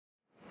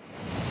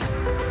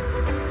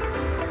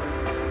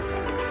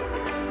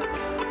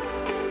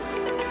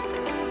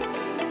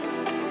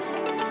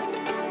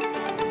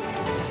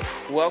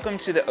Welcome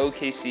to the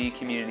OKC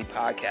Community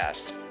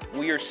Podcast.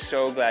 We are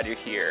so glad you're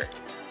here.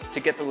 To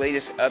get the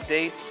latest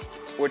updates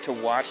or to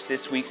watch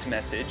this week's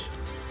message,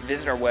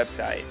 visit our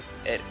website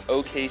at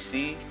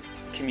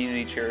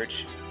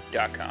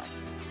okccommunitychurch.com.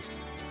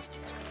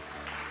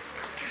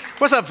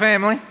 What's up,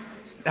 family?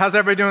 How's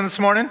everybody doing this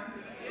morning?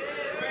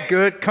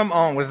 Good. Come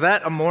on. Was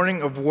that a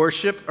morning of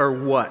worship or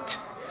what?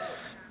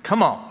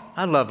 Come on.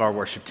 I love our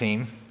worship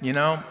team. You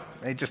know,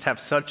 they just have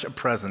such a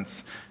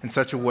presence and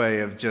such a way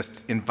of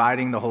just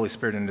inviting the Holy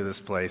Spirit into this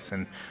place.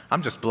 And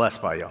I'm just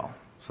blessed by y'all.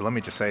 So let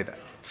me just say that.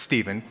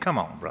 Stephen, come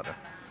on, brother.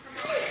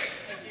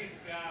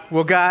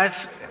 Well,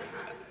 guys,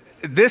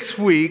 this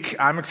week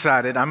I'm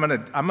excited. I'm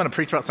gonna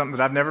preach about something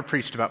that I've never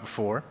preached about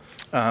before.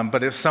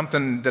 But it's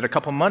something that a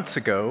couple months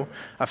ago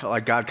I felt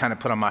like God kind of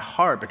put on my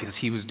heart because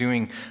He was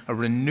doing a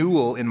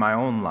renewal in my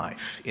own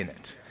life in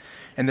it.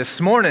 And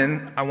this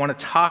morning I want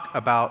to talk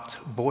about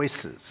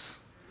voices.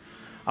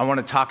 I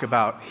want to talk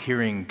about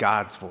hearing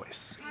God's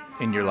voice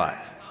in your life,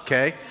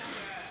 okay?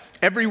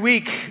 Every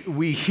week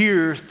we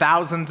hear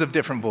thousands of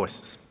different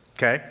voices,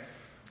 okay?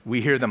 We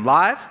hear them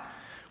live,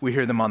 we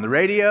hear them on the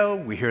radio,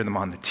 we hear them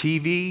on the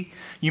TV.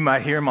 You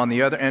might hear them on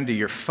the other end of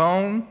your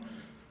phone.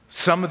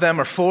 Some of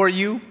them are for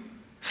you,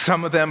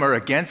 some of them are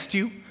against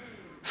you,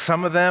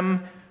 some of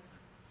them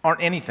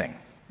aren't anything,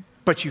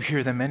 but you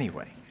hear them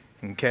anyway,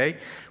 okay?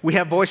 We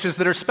have voices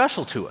that are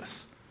special to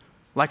us.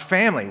 Like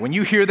family, when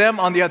you hear them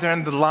on the other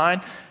end of the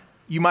line,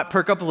 you might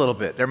perk up a little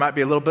bit. There might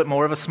be a little bit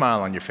more of a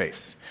smile on your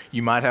face.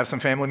 You might have some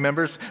family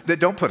members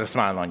that don't put a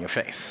smile on your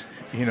face.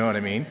 You know what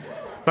I mean?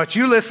 But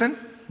you listen,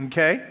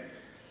 okay?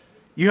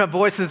 You have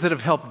voices that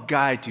have helped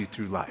guide you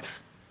through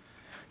life.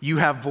 You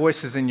have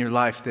voices in your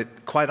life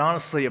that, quite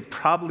honestly, have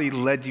probably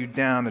led you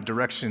down a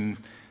direction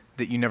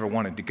that you never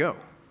wanted to go.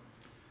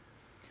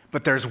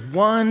 But there's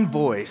one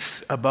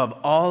voice above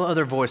all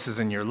other voices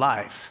in your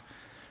life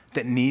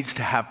that needs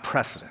to have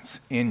precedence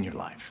in your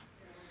life.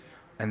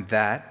 And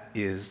that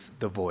is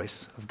the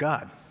voice of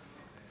God.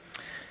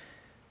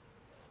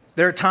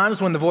 There are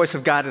times when the voice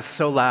of God is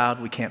so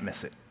loud we can't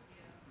miss it.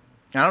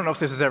 I don't know if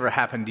this has ever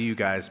happened to you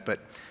guys, but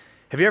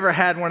have you ever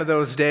had one of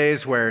those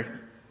days where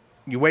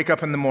you wake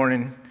up in the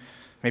morning,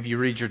 maybe you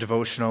read your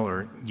devotional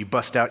or you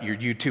bust out your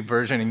YouTube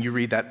version and you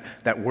read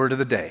that word of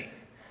the day,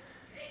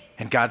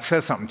 and God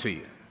says something to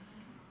you.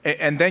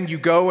 And then you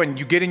go and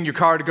you get in your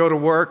car to go to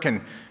work,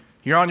 and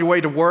you're on your way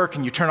to work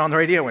and you turn on the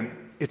radio and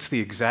it's the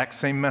exact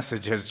same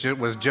message as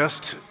was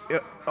just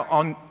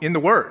in the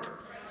Word.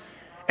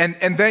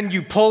 And then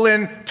you pull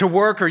in to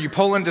work or you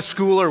pull into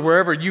school or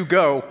wherever you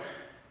go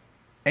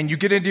and you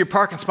get into your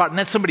parking spot and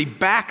then somebody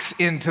backs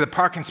into the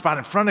parking spot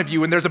in front of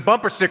you and there's a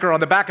bumper sticker on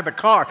the back of the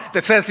car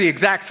that says the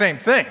exact same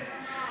thing.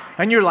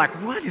 And you're like,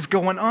 what is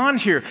going on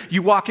here?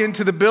 You walk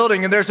into the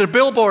building and there's a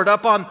billboard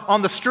up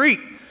on the street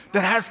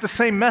that has the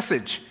same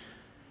message.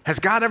 Has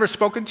God ever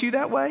spoken to you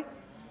that way?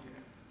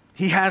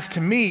 He has to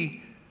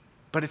me,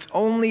 but it's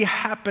only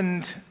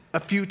happened a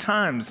few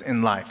times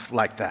in life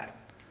like that.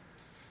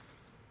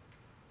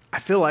 I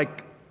feel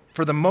like,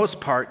 for the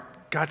most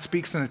part, God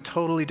speaks in a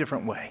totally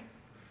different way.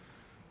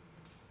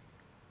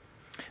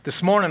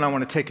 This morning, I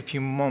want to take a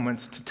few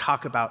moments to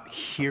talk about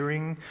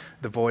hearing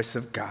the voice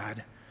of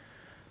God,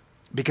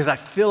 because I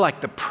feel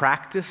like the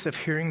practice of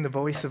hearing the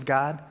voice of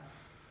God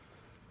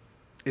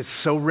is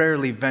so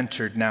rarely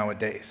ventured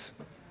nowadays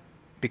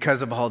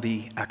because of all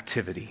the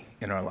activity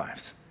in our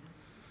lives.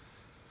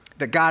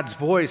 That God's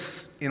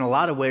voice, in a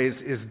lot of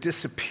ways, is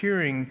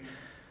disappearing,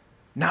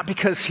 not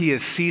because He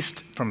has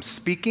ceased from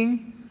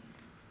speaking,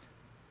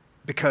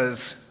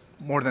 because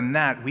more than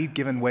that, we've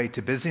given way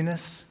to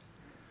busyness,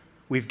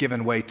 we've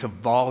given way to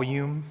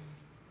volume,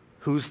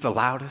 who's the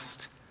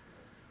loudest,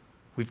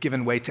 we've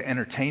given way to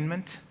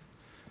entertainment,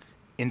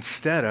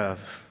 instead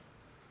of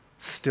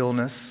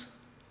stillness,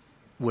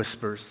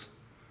 whispers,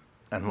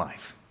 and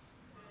life.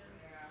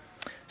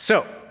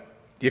 So,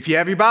 if you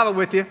have your Bible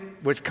with you,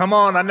 which, come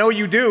on, I know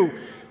you do,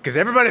 because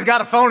everybody's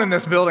got a phone in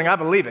this building, I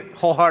believe it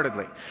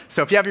wholeheartedly.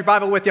 So if you have your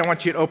Bible with you, I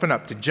want you to open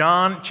up to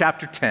John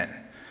chapter 10,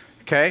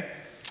 okay?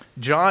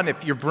 John,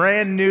 if you're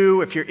brand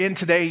new, if you're in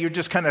today, you're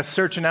just kind of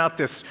searching out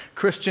this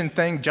Christian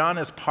thing, John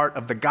is part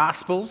of the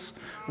Gospels,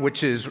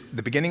 which is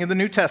the beginning of the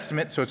New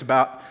Testament, so it's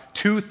about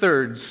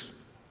 2/3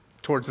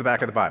 towards the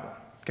back of the Bible,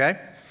 okay?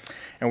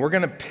 And we're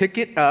going to pick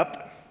it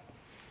up.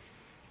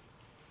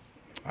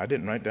 I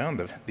didn't write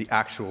down the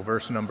actual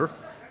verse number.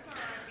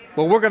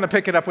 Well, we're going to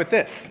pick it up with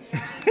this.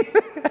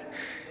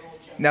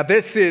 Now,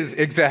 this is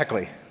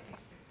exactly.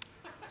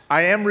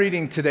 I am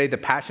reading today the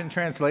Passion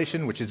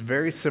Translation, which is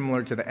very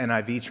similar to the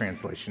NIV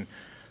translation,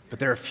 but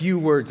there are a few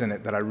words in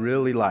it that I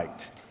really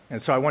liked.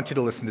 And so I want you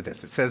to listen to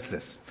this. It says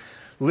this: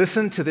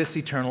 listen to this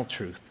eternal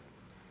truth.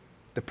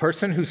 The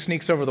person who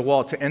sneaks over the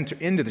wall to enter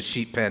into the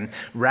sheep pen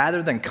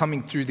rather than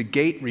coming through the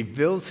gate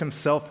reveals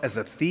himself as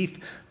a thief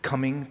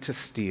coming to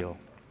steal.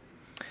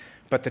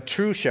 But the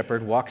true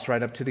shepherd walks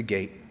right up to the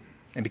gate,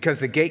 and because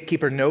the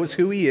gatekeeper knows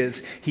who he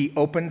is, he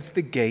opens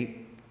the gate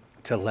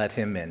to let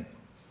him in.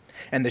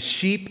 And the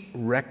sheep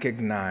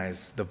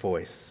recognize the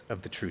voice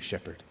of the true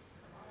shepherd.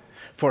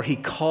 For he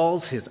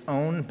calls his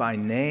own by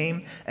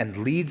name and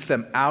leads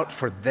them out,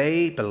 for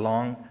they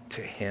belong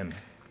to him.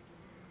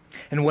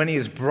 And when he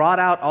has brought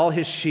out all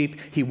his sheep,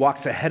 he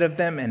walks ahead of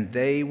them, and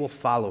they will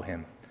follow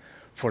him,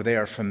 for they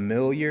are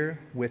familiar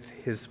with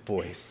his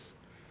voice.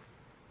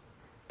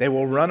 They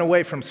will run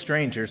away from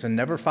strangers and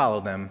never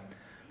follow them,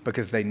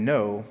 because they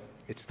know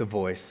it's the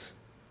voice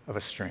of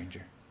a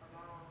stranger.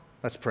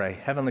 Let's pray.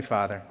 Heavenly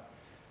Father,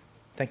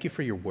 thank you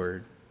for your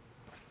word.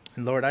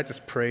 And Lord, I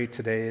just pray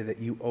today that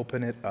you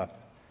open it up,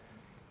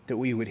 that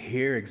we would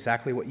hear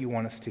exactly what you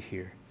want us to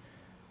hear,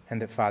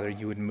 and that, Father,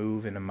 you would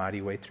move in a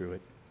mighty way through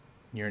it.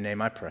 In your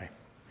name I pray.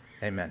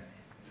 Amen.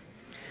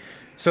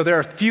 So there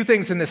are a few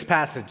things in this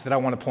passage that I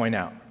want to point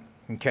out,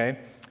 okay?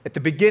 At the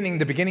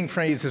beginning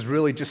phrase is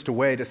really just a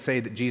way to say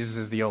that Jesus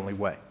is the only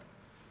way.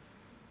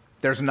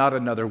 There's not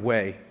another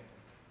way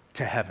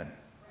to heaven,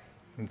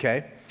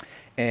 okay?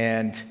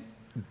 And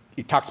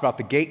it talks about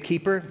the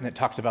gatekeeper, and it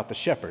talks about the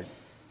shepherd.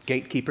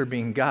 Gatekeeper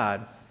being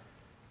God,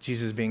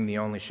 Jesus being the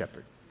only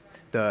shepherd.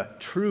 The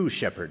true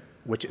shepherd,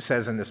 which it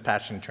says in this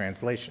Passion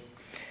Translation.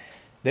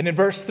 Then in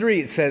verse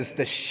 3, it says,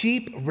 the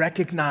sheep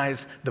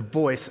recognize the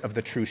voice of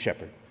the true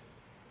shepherd.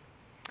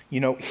 You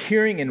know,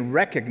 hearing and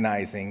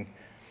recognizing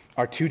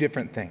are two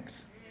different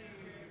things.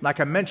 Like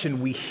I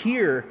mentioned, we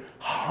hear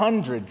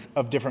hundreds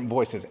of different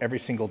voices every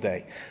single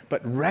day,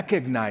 but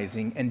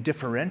recognizing and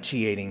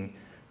differentiating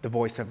the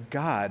voice of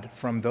God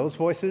from those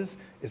voices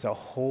is a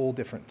whole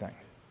different thing.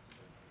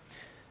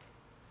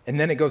 And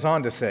then it goes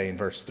on to say in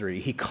verse 3,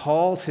 he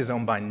calls his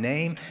own by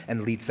name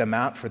and leads them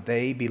out, for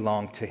they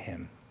belong to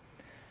him.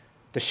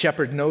 The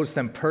shepherd knows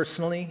them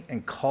personally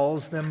and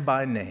calls them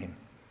by name.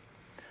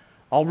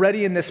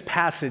 Already in this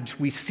passage,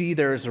 we see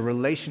there is a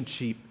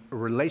relationship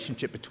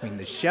between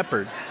the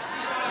shepherd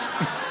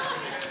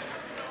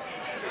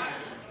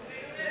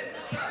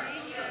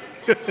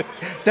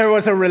there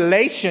was a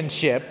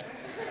relationship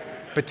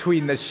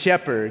between the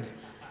shepherd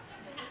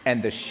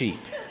and the sheep.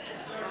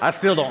 I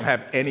still don't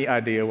have any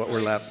idea what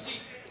we're left.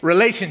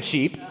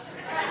 Relationship.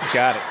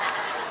 Got it.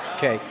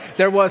 Okay.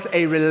 There was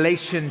a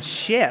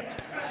relationship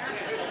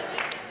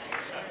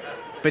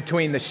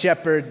between the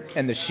shepherd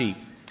and the sheep.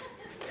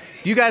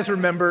 Do you guys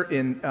remember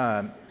in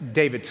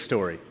David's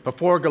story,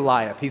 before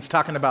Goliath, he's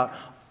talking about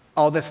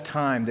all this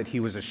time that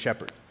he was a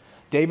shepherd.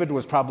 David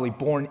was probably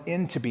born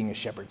into being a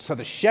shepherd. So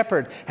the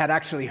shepherd had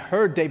actually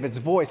heard David's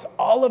voice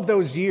all of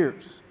those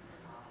years.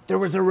 There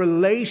was a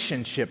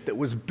relationship that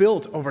was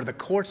built over the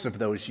course of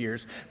those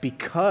years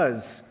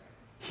because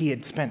he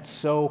had spent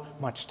so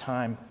much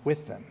time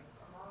with them.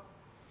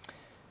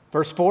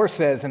 Verse 4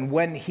 says, and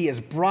when he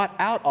has brought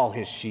out all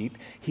his sheep,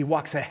 he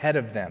walks ahead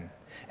of them,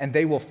 and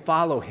they will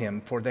follow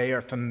him, for they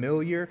are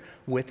familiar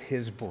with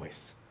his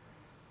voice.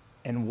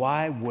 And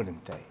why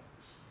wouldn't they?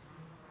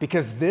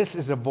 Because this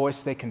is a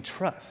voice they can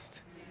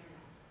trust.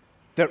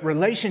 That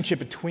relationship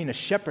between a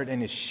shepherd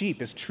and his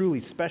sheep is truly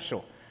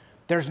special.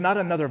 There's not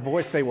another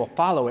voice they will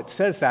follow. It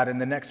says that in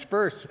the next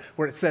verse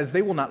where it says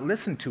they will not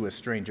listen to a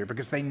stranger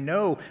because they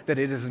know that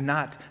it is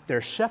not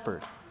their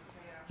shepherd.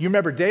 You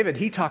remember David,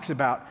 he talks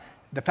about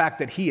the fact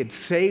that he had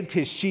saved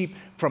his sheep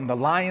from the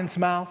lion's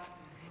mouth.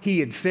 He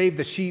had saved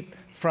the sheep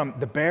from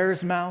the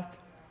bear's mouth.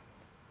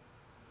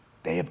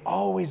 They have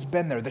always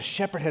been there. The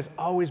shepherd has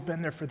always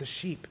been there for the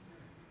sheep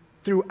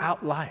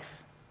throughout life.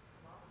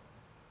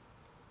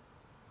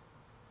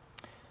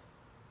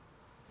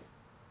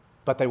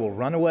 But they will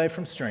run away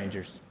from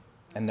strangers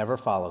and never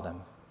follow them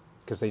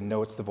because they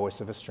know it's the voice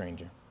of a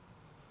stranger.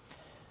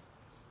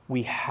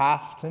 We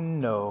have to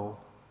know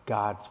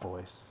God's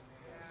voice.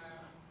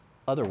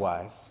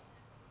 Otherwise,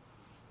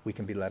 we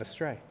can be led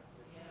astray.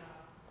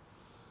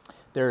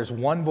 There is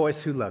one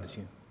voice who loves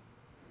you,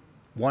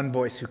 one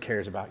voice who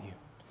cares about you.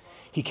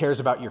 He cares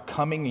about your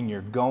coming and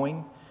your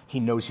going. He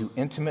knows you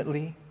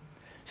intimately.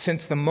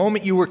 Since the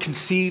moment you were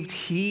conceived,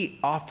 he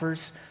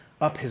offers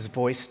up his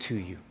voice to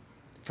you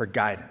for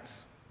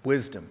guidance,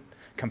 wisdom,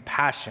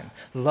 compassion,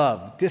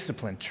 love,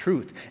 discipline,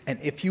 truth. And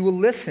if you will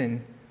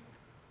listen,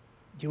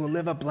 you will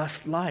live a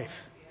blessed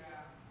life.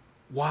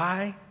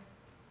 Why?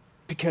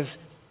 Because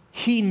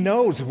he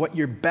knows what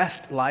your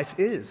best life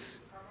is.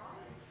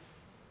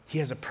 He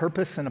has a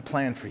purpose and a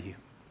plan for you.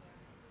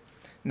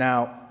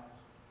 Now,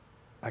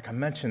 like I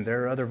mentioned,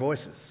 there are other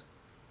voices.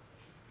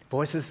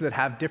 Voices that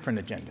have different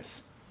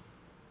agendas.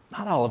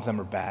 Not all of them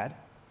are bad.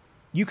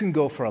 You can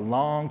go for a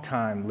long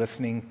time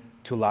listening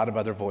to a lot of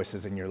other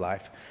voices in your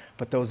life,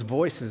 but those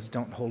voices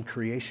don't hold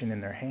creation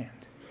in their hand.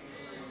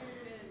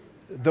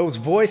 Those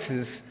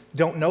voices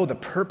don't know the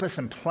purpose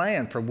and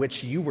plan for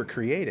which you were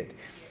created.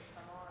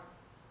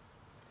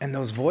 And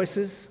those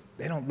voices,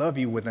 they don't love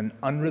you with an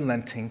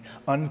unrelenting,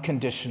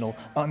 unconditional,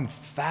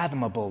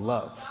 unfathomable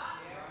love.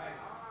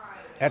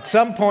 At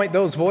some point,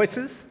 those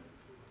voices,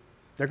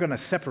 they're going to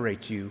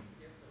separate you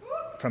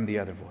from the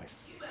other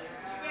voice.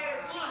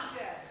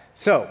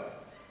 So,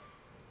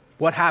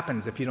 what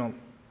happens if you don't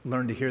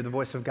learn to hear the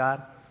voice of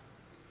God?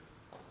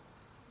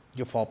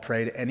 You'll fall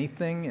prey to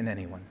anything and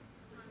anyone.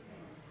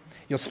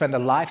 You'll spend a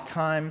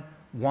lifetime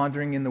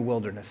wandering in the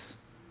wilderness,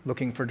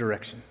 looking for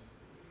direction.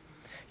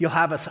 You'll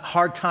have a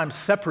hard time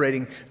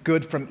separating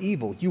good from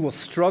evil. You will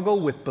struggle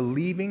with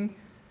believing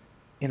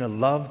in a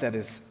love that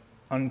is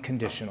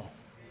unconditional.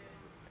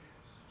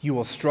 You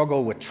will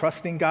struggle with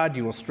trusting God.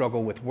 You will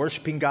struggle with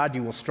worshiping God.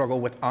 You will struggle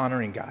with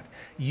honoring God.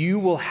 You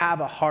will have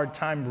a hard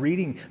time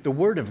reading the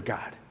Word of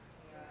God.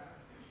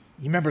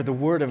 You remember, the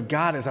Word of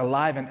God is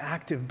alive and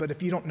active, but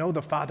if you don't know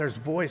the Father's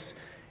voice,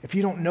 if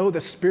you don't know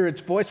the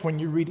Spirit's voice when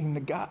you're reading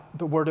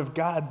the Word of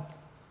God,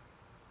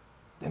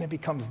 then it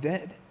becomes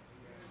dead.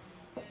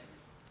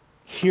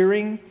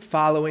 Hearing,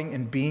 following,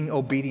 and being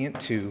obedient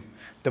to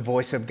the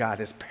voice of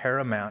God is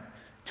paramount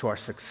to our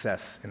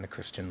success in the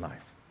Christian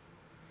life.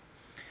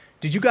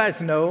 Did you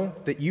guys know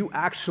that you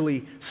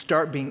actually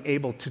start being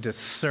able to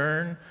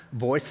discern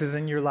voices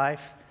in your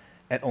life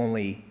at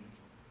only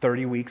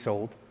 30 weeks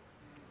old?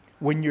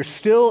 When you're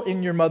still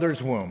in your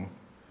mother's womb,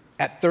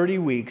 at 30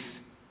 weeks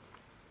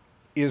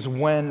is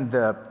when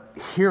the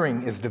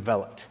hearing is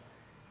developed,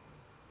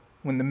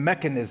 when the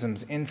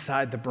mechanisms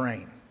inside the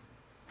brain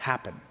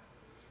happen.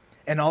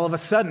 And all of a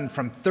sudden,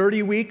 from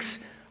 30 weeks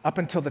up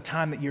until the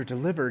time that you're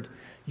delivered,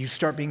 you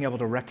start being able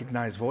to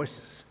recognize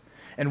voices.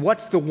 And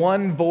what's the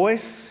one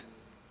voice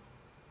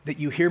that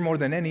you hear more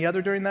than any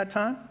other during that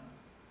time?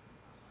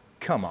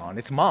 Come on,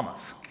 it's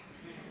Mama's.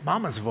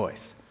 Mama's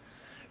voice.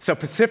 So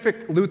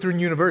Pacific Lutheran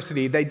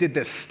University, they did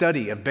this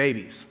study of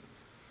babies.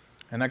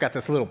 And I got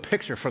this little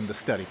picture from the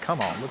study.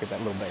 Come on, look at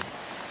that little baby.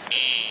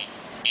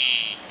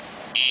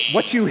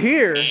 What you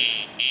hear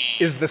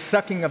is the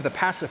sucking of the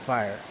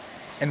pacifier.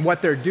 And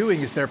what they're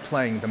doing is they're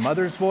playing the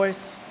mother's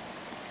voice,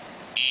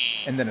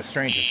 and then a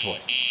stranger's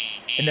voice,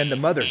 and then the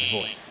mother's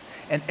voice.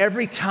 And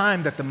every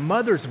time that the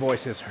mother's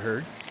voice is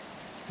heard,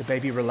 the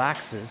baby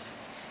relaxes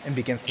and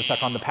begins to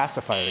suck on the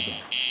pacifier again.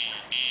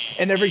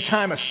 And every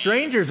time a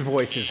stranger's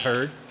voice is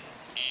heard,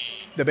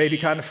 the baby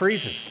kind of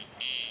freezes.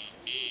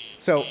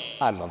 So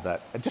I love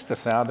that. Just the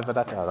sound of it,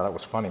 I thought that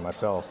was funny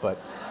myself,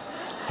 but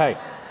hey.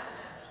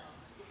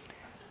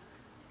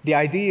 The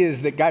idea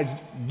is that, guys,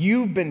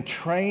 you've been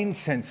trained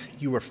since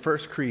you were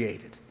first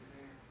created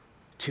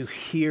to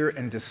hear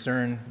and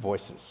discern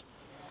voices.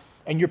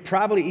 And you're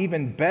probably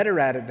even better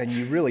at it than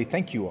you really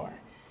think you are.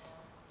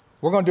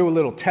 We're going to do a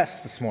little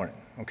test this morning,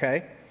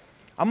 okay?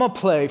 I'm going to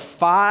play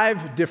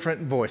 5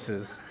 different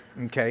voices,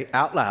 okay,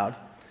 out loud.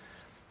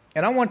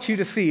 And I want you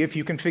to see if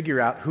you can figure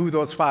out who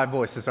those 5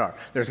 voices are.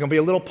 There's going to be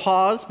a little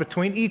pause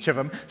between each of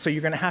them, so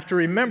you're going to have to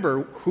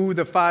remember who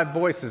the 5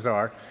 voices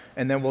are,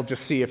 and then we'll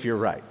just see if you're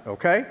right,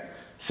 okay?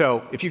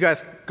 So if you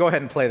guys go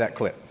ahead and play that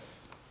clip.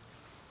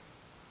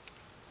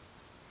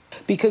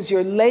 Because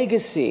your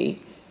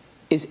legacy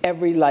is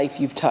every life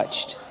you've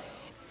touched.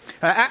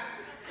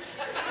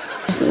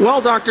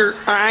 Well, Doctor,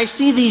 I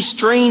see these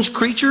strange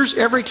creatures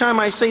every time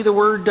I say the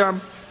word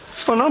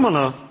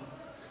phenomena.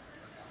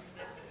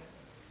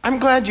 I'm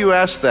glad you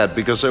asked that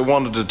because I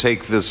wanted to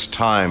take this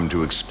time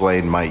to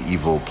explain my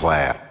evil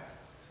plan.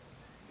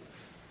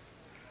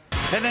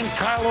 And then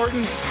Kyle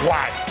Orton,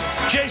 what?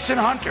 Jason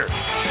Hunter,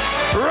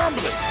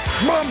 rumbling,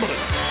 mumbling,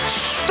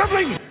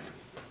 stumbling.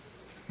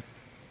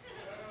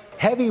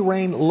 Heavy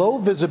rain, low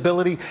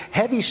visibility,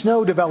 heavy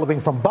snow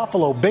developing from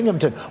Buffalo,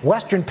 Binghamton,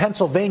 western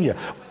Pennsylvania.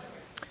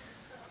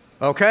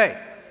 Okay.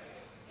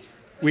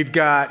 We've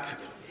got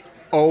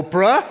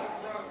Oprah.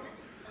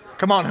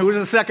 Come on, who was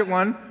the second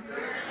one?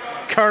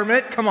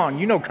 Kermit. Come on,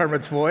 you know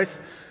Kermit's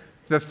voice.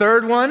 The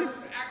third one?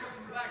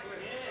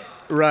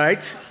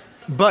 Right.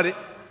 But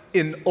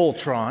in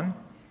Ultron.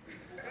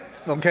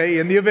 Okay,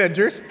 in the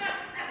Avengers.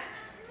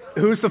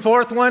 Who's the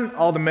fourth one?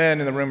 All the men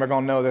in the room are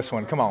going to know this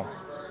one. Come on.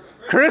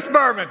 Chris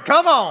Berman.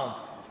 Come on.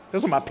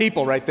 Those are my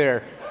people right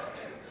there.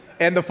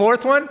 And the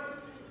fourth one?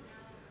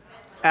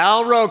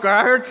 Al Roker.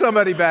 I heard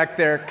somebody back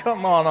there.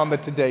 Come on the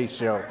Today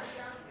Show.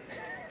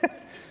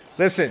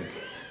 Listen,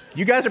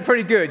 you guys are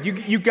pretty good.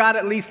 You got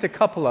at least a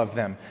couple of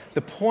them.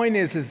 The point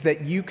is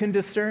that you can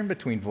discern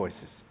between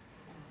voices.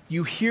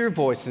 You hear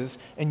voices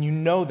and you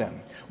know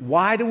them.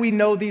 Why do we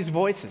know these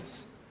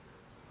voices?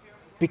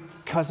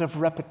 Because of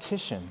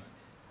repetition,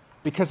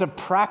 because of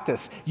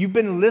practice. You've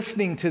been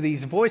listening to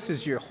these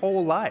voices your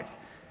whole life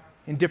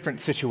in different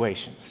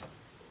situations.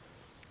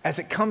 As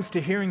it comes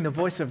to hearing the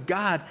voice of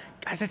God,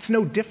 guys, it's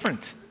no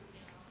different.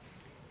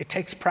 It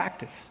takes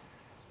practice.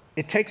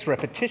 It takes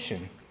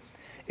repetition.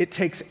 It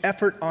takes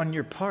effort on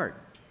your part.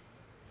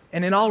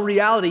 And in all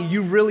reality,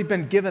 you've really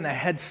been given a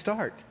head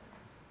start.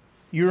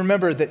 You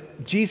remember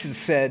that Jesus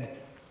said,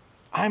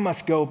 I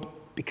must go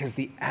because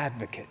the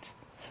advocate,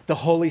 the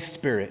Holy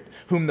Spirit,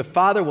 whom the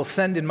Father will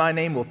send in my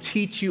name, will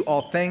teach you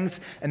all things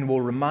and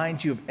will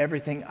remind you of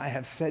everything I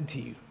have said to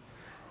you.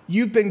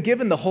 You've been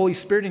given the Holy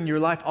Spirit in your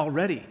life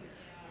already.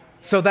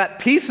 So that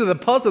piece of the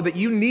puzzle that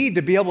you need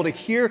to be able to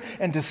hear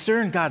and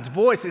discern God's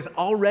voice is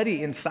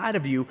already inside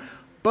of you,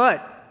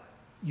 but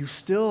you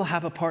still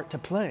have a part to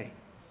play.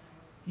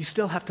 You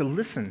still have to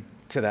listen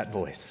to that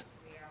voice.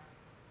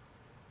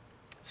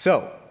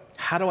 So,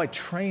 how do I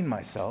train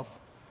myself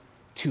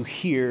to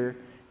hear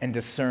and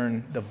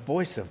discern the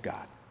voice of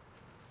God?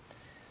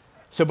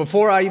 So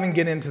before I even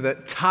get into the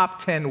top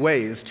 10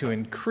 ways to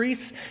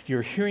increase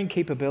your hearing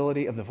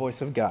capability of the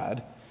voice of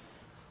God,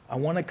 I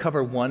want to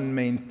cover one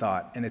main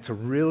thought, and it's a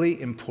really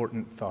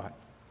important thought.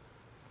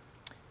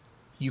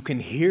 You can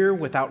hear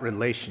without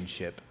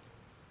relationship,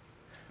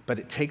 but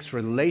it takes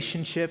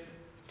relationship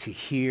to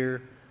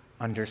hear,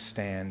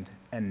 understand,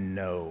 and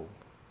know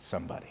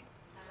somebody.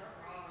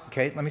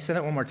 Okay, let me say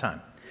that one more time.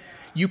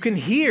 You can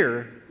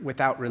hear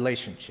without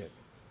relationship,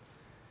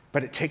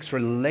 but it takes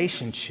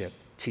relationship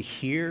to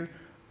hear,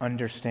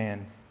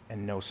 understand,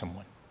 and know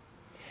someone.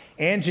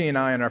 Angie and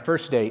I, on our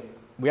first date,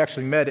 we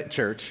actually met at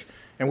church,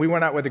 and we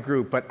went out with a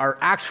group, but our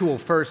actual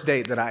first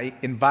date that I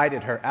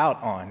invited her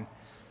out on,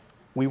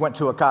 we went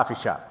to a coffee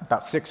shop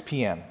about 6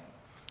 p.m.,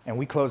 and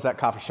we closed that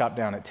coffee shop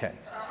down at 10.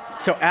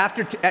 So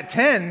at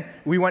 10,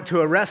 we went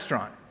to a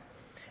restaurant,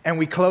 and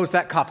we closed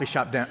that coffee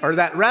shop down, or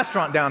that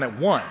restaurant down at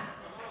 1.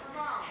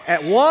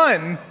 At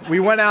 1, we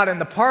went out in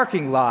the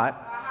parking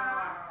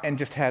lot and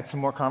just had some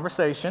more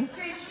conversation,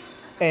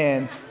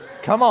 and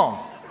come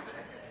on.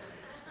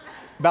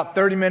 About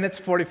 30 minutes,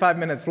 45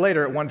 minutes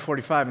later, at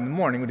 1:45 in the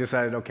morning, we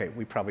decided, okay,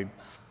 we probably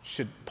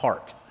should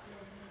part.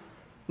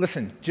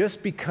 Listen,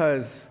 just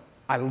because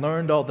I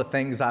learned all the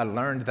things I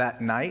learned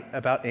that night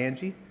about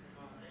Angie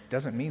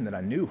doesn't mean that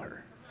I knew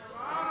her,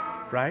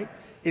 right?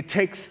 It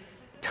takes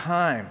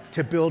time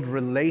to build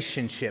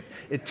relationship.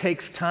 It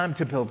takes time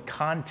to build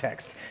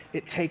context.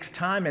 It takes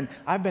time, and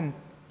I've been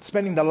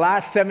spending the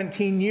last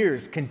 17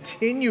 years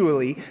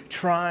continually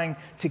trying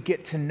to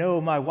get to know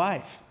my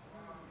wife.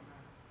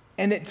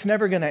 And it's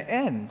never going to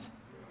end.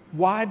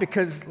 Why?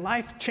 Because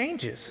life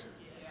changes.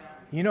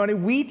 You know what I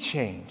mean? We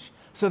change.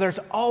 So there's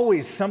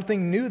always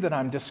something new that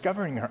I'm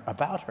discovering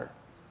about her.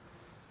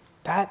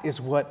 That is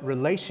what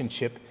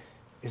relationship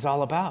is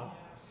all about.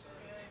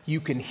 You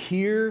can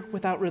hear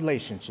without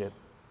relationship,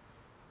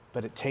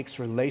 but it takes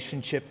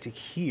relationship to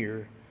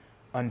hear,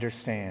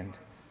 understand,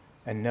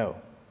 and know.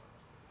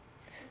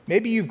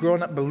 Maybe you've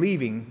grown up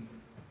believing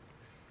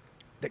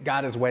that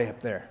God is way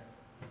up there,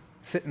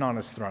 sitting on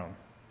his throne,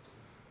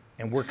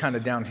 and we're kind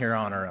of down here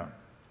on our own.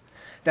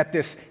 That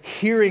this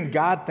hearing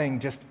God thing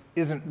just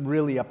isn't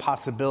really a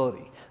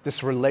possibility,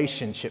 this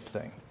relationship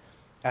thing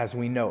as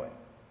we know it.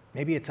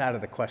 Maybe it's out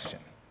of the question.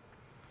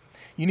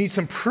 You need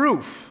some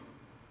proof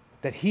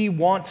that he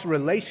wants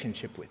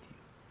relationship with you.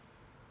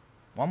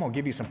 Well, I'm going to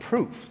give you some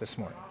proof this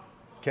morning,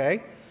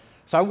 okay?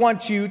 So I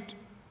want you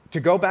to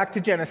go back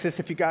to Genesis.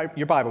 If you got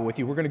your Bible with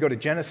you, we're going to go to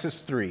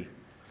Genesis 3.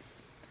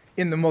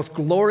 In the most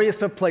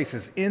glorious of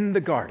places, in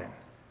the garden,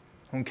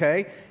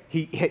 okay?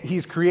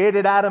 He's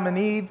created Adam and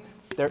Eve.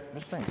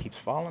 This thing keeps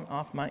falling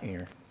off my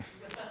ear.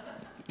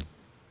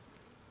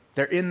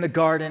 They're in the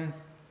garden.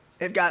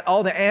 They've got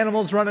all the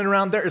animals running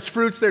around. There's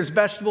fruits, there's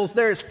vegetables,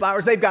 there's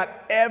flowers. They've got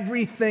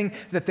everything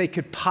that they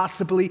could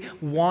possibly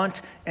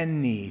want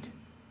and need.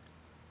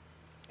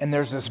 And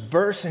there's this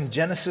verse in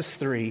Genesis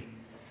 3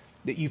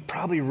 that you've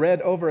probably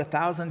read over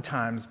 1,000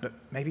 times, but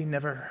maybe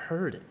never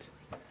heard it.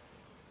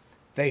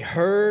 They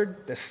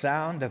heard the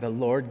sound of the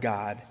Lord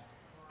God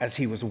as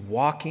he was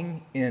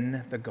walking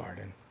in the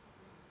garden.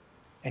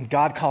 And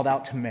God called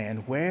out to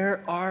man,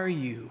 "Where are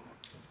you?"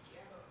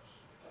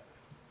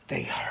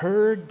 They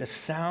heard the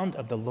sound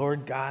of the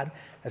Lord God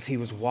as he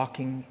was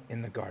walking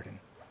in the garden.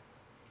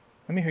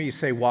 Let me hear you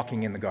say,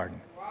 walking in the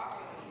garden.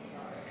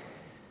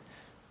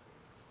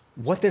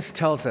 What this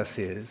tells us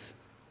is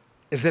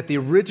that the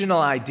original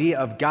idea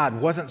of God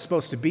wasn't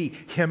supposed to be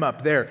him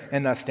up there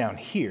and us down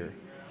here,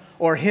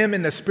 or him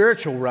in the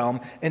spiritual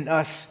realm and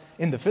us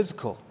in the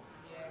physical.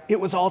 It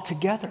was all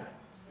together.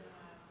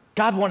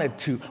 God wanted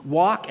to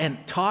walk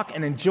and talk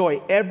and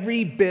enjoy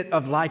every bit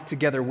of life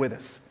together with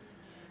us.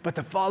 But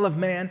the fall of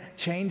man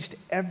changed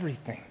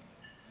everything.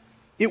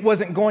 It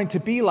wasn't going to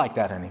be like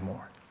that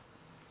anymore.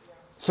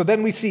 So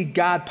then we see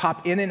God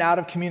pop in and out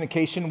of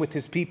communication with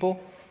his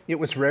people. It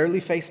was rarely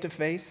face to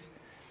face.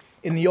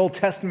 In the Old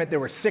Testament, there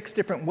were 6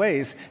 different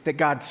ways that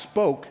God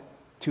spoke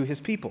to his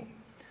people: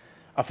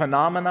 a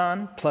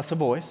phenomenon plus a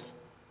voice,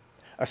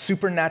 a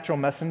supernatural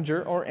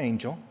messenger or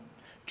angel,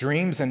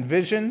 dreams and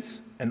visions,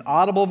 an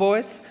audible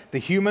voice, the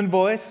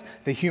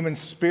human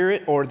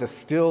spirit, or the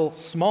still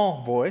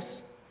small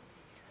voice.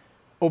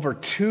 Over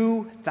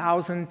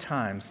 2,000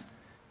 times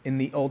in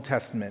the Old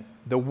Testament,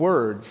 the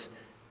words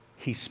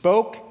he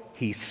spoke,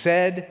 he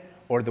said,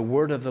 or the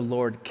word of the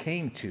Lord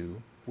came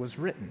to was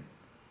written.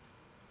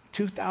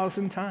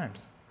 2,000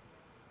 times.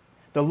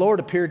 The Lord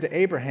appeared to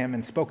Abraham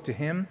and spoke to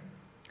him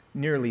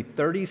nearly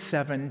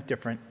 37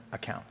 different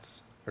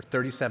accounts, or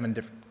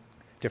 37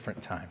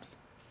 different times.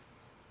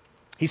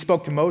 He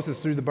spoke to Moses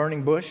through the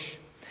burning bush.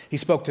 He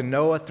spoke to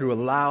Noah through a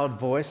loud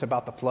voice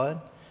about the flood.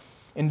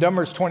 In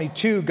Numbers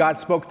 22, God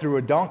spoke through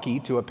a donkey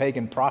to a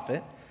pagan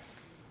prophet.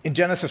 In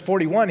Genesis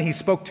 41, he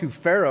spoke to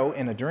Pharaoh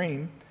in a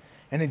dream.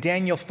 And in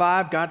Daniel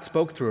 5, God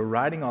spoke through a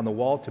writing on the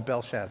wall to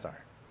Belshazzar.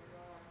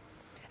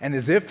 And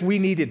as if we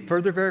needed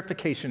further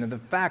verification of the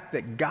fact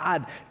that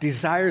God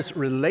desires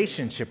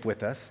relationship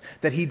with us,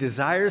 that he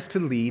desires to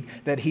lead,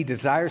 that he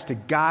desires to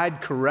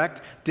guide,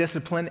 correct,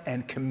 discipline,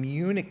 and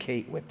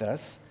communicate with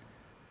us,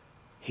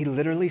 He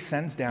literally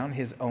sends down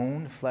his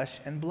own flesh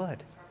and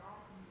blood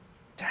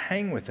to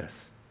hang with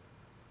us,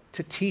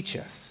 to teach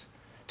us,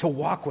 to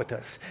walk with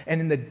us,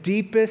 and in the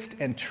deepest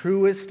and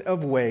truest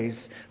of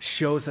ways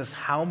shows us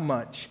how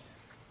much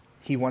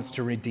he wants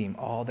to redeem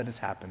all that has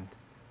happened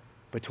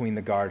between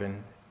the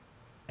garden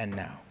and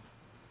now.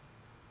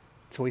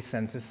 So he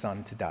sends his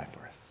son to die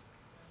for us,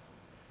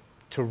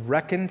 to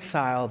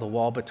reconcile the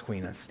wall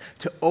between us,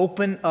 to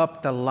open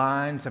up the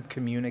lines of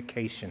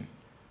communication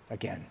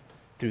again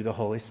through the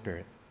Holy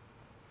Spirit.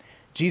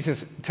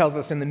 Jesus tells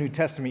us in the New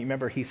Testament,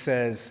 remember, he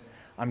says,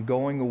 I'm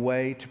going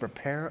away to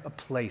prepare a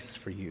place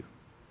for you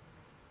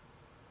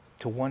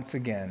to once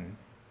again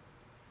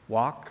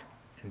walk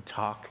and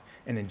talk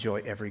and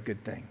enjoy every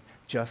good thing,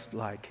 just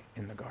like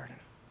in the garden.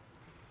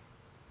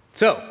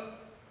 So,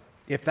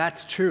 if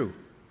that's true,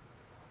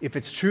 if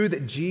it's true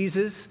that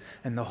Jesus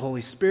and the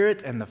Holy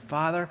Spirit and the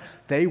Father,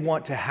 they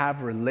want to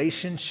have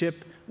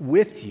relationship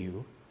with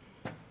you,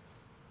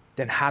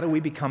 then how do we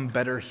become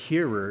better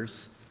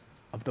hearers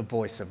of the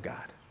voice of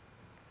God?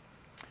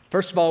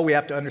 First of all, we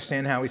have to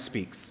understand how he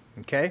speaks,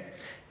 okay?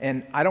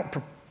 And I don't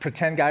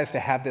pretend, guys, to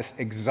have this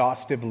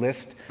exhaustive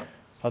list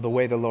of the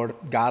way the Lord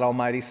God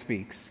Almighty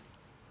speaks.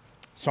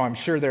 So I'm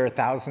sure there are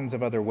thousands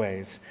of other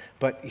ways,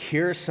 but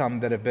here are some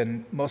that have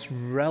been most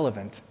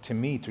relevant to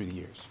me through the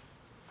years.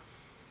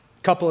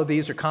 A couple of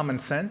these are common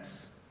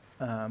sense,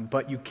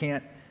 but you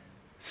can't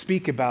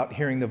speak about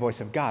hearing the voice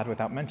of God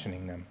without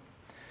mentioning them.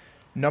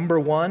 Number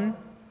one,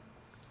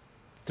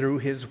 through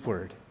his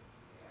word.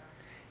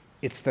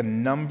 It's the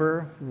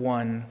number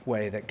one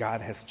way that God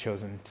has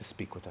chosen to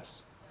speak with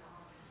us.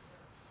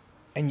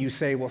 And you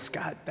say, well,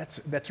 Scott,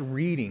 that's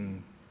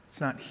reading. It's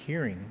not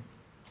hearing.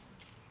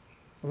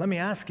 Well, let me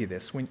ask you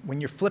this.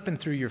 When you're flipping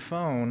through your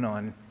phone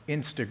on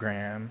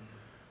Instagram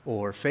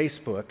or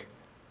Facebook,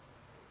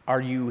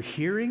 are you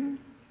hearing?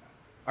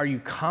 Are you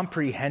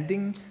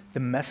comprehending the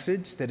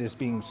message that is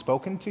being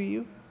spoken to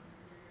you?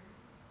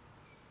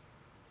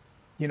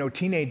 You know,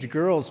 teenage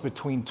girls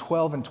between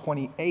 12 and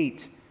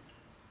 28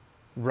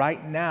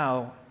 right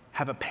now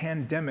have a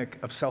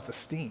pandemic of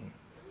self-esteem.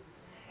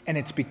 And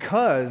it's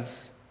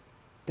because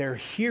they're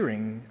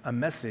hearing a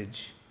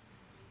message,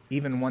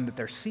 even one that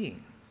they're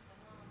seeing.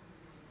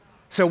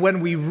 So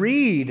when we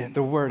read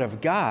the Word of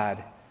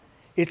God,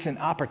 it's an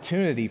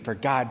opportunity for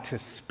God to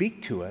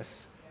speak to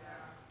us.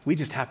 We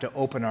just have to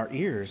open our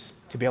ears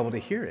to be able to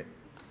hear it.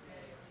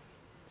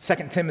 2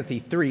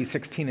 Timothy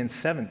 3:16 and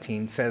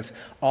 17 says,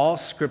 all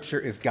scripture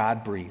is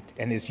God-breathed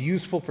and is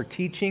useful for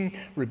teaching,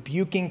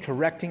 rebuking,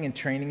 correcting, and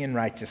training in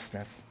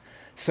righteousness,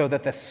 so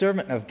that the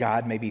servant of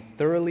God may be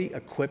thoroughly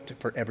equipped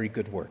for every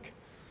good work.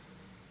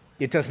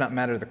 It does not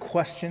matter the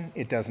question.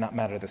 It does not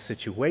matter the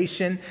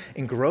situation.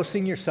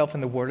 Engrossing yourself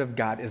in the Word of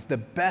God is the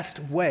best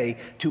way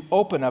to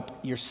open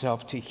up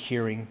yourself to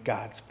hearing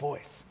God's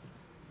voice.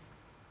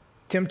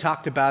 Tim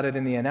talked about it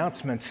in the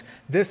announcements.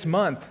 This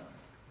month,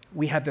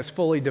 we had this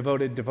fully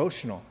devoted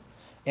devotional.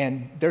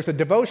 And there's a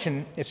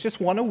devotion, it's just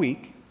one a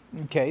week,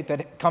 okay,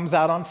 that comes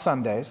out on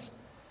Sundays.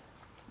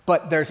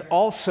 But there's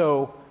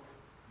also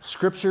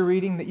scripture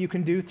reading that you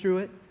can do through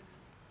it.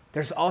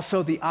 There's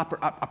also the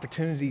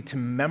opportunity to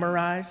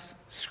memorize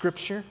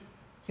scripture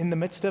in the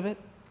midst of it.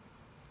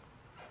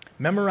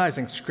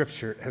 Memorizing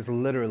scripture has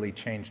literally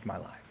changed my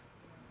life.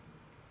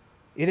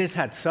 It has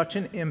had such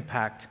an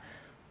impact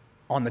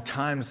on the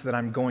times that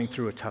I'm going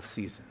through a tough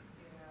season,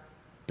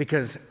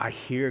 because I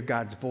hear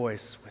God's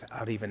voice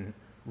without even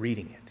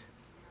reading it.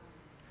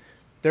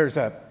 There's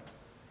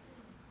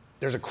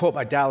a quote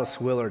by Dallas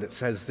Willard that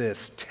says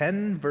this: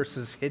 10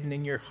 verses hidden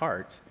in your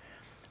heart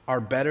are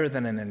better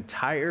than an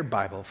entire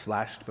Bible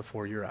flashed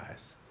before your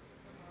eyes.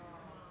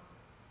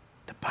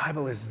 The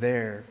Bible is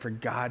there for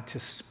God to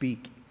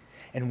speak.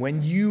 And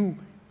when you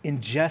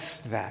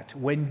ingest that,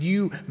 when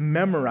you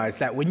memorize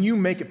that, when you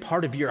make it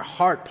part of your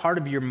heart, part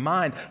of your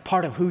mind,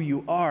 part of who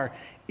you are,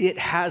 it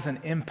has an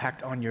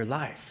impact on your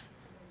life.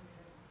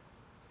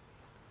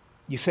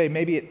 You say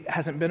maybe it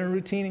hasn't been a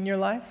routine in your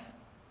life?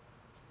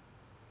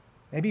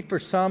 Maybe for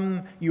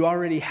some you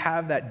already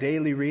have that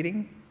daily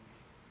reading.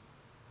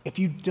 If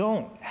you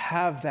don't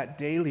have that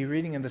daily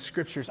reading of the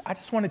scriptures, I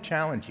just want to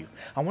challenge you.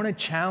 I want to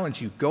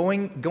challenge you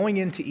going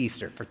into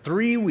Easter for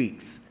 3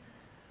 weeks,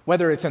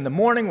 whether it's in the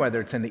morning, whether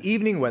it's in the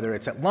evening, whether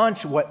it's at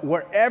lunch,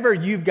 wherever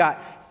you've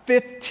got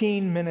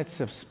 15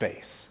 minutes of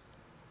space.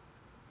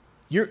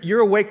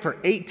 You're awake for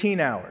 18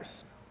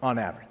 hours on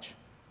average.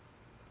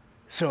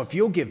 So if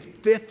you'll give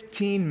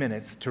 15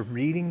 minutes to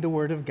reading the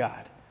Word of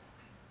God,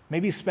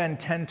 maybe spend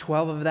 10,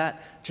 12 of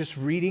that just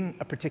reading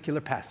a particular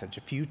passage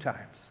a few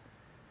times.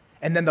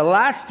 And then the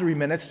last 3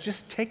 minutes,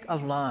 just take a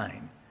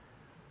line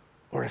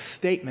or a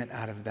statement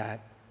out of that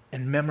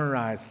and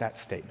memorize that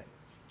statement.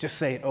 Just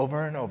say it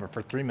over and over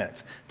for 3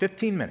 minutes,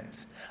 15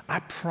 minutes. I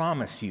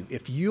promise you,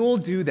 if you'll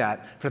do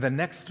that for the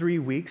next 3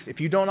 weeks,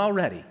 if you don't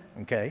already,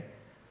 okay,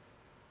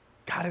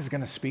 God is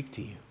going to speak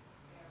to you.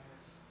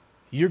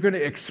 You're going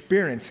to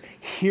experience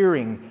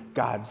hearing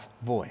God's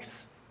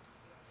voice.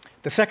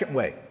 The second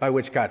way by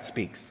which God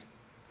speaks,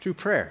 through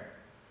prayer.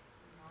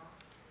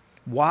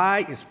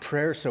 Why is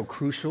prayer so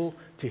crucial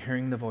to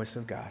hearing the voice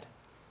of God?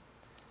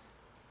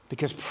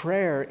 Because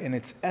prayer, in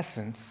its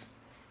essence,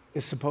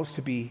 is supposed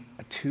to be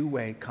a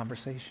two-way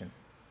conversation.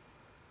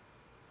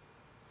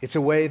 It's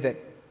a way that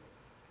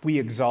we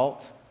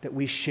exalt, that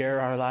we share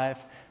our life,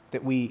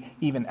 that we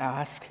even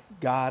ask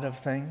God of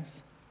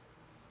things.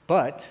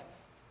 But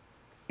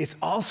it's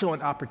also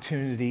an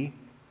opportunity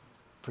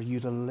for you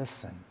to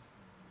listen.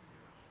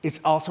 It's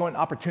also an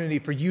opportunity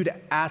for you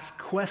to ask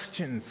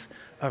questions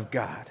of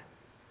God.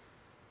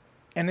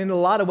 And in a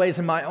lot of ways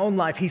in my own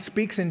life, he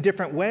speaks in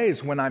different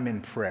ways when I'm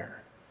in prayer.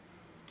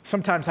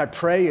 Sometimes I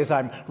pray as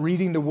I'm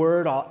reading the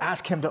word. I'll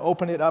ask him to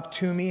open it up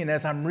to me. And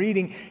as I'm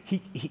reading,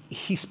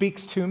 he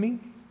speaks to me.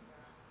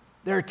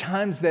 There are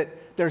times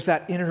that there's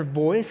that inner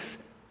voice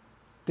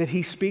that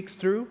he speaks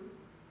through.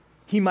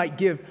 He might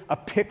give a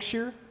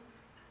picture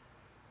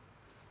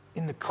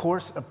in the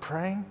course of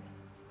praying.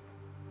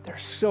 There are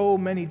so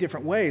many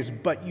different ways,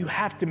 but you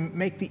have to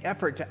make the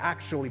effort to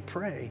actually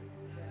pray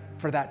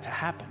for that to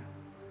happen.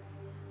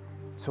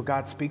 So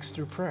God speaks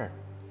through prayer.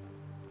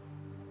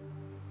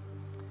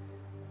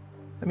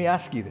 Let me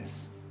ask you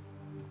this.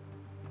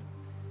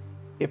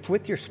 If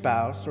with your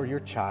spouse or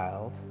your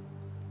child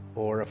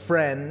or a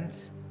friend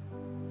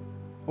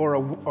or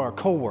a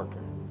coworker,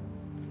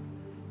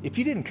 if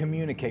you didn't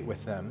communicate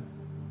with them,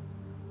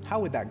 how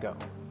would that go?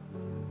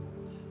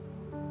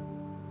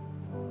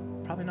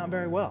 Probably not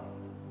very well.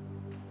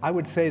 I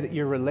would say that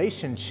your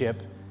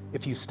relationship,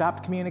 if you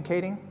stopped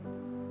communicating,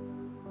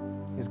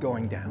 is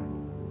going down.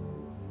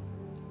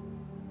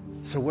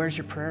 So where's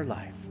your prayer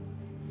life?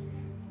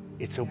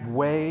 It's a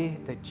way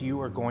that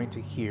you are going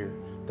to hear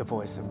the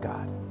voice of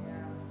God.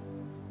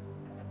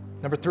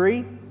 Number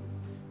 3,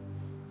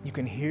 you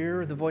can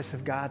hear the voice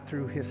of God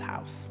through his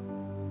house.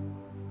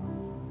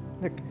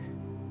 Look,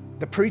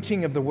 the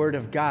preaching of the word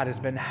of God has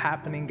been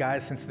happening,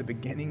 guys, since the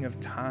beginning of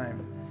time.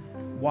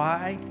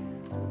 Why?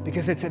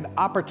 Because it's an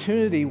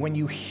opportunity when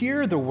you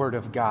hear the word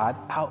of God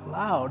out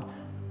loud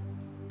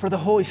for the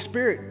Holy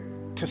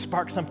Spirit to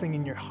spark something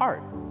in your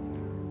heart.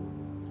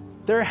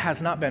 There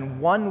has not been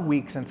 1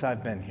 week since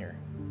I've been here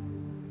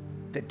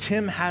that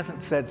Tim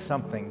hasn't said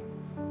something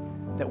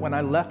that when I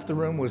left the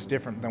room was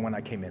different than when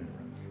I came in the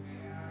room.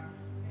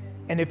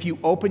 And if you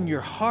open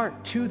your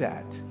heart to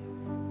that,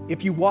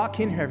 if you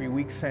walk in here every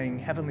week saying,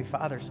 Heavenly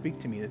Father, speak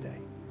to me today,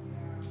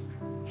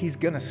 he's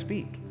going to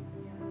speak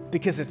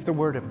because it's the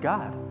word of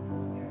God.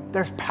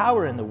 There's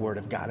power in the word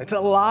of God. It's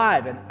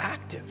alive and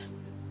active.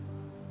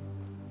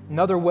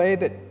 Another way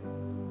that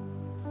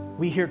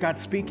we hear God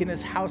speak in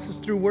his house is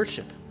through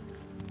worship.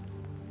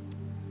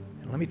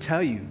 And let me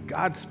tell you,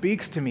 God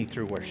speaks to me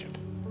through worship.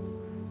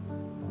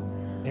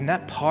 In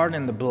that part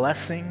in the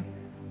blessing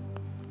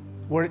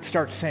where it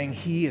starts saying,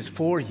 he is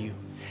for you.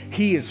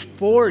 He is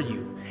for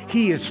you.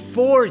 He is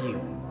for you.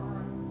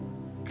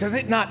 Does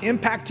it not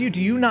impact you?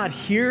 Do you not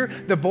hear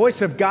the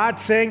voice of God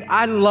saying,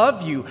 I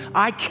love you,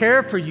 I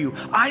care for you,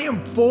 I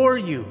am for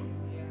you?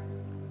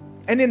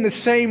 And in the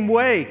same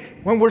way,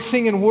 when we're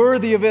singing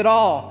worthy of it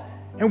all,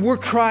 and we're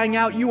crying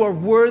out, you are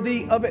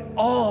worthy of it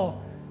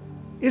all,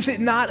 is it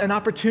not an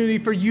opportunity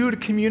for you to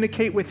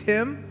communicate with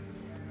him?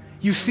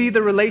 You see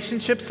the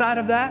relationship side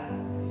of that?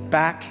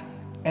 Back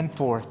and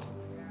forth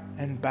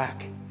and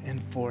back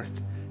and forth.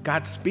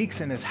 God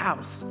speaks in his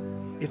house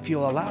if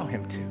you'll allow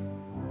him to.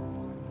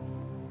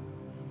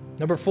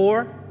 Number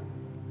 4,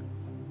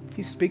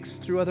 he speaks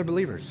through other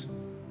believers.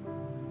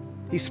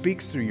 He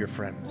speaks through your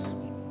friends,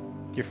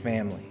 your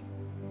family.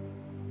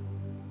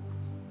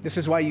 This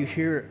is why you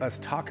hear us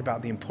talk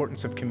about the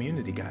importance of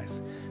community,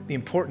 guys. The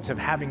importance of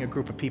having a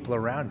group of people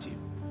around you.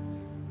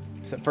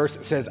 So at first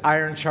it says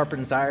iron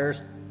sharpens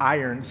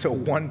iron, so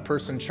one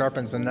person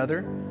sharpens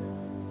another.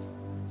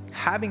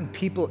 Having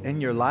people in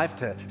your life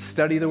to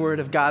study the Word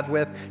of God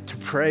with, to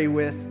pray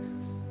with,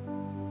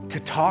 to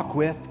talk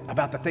with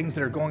about the things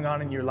that are going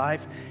on in your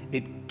life,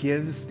 it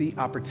gives the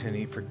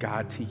opportunity for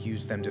God to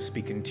use them to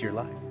speak into your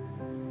life.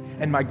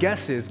 And my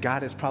guess is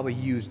God has probably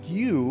used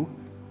you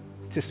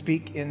to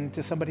speak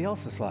into somebody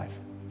else's life.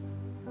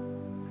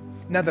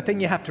 Now, the thing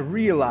you have to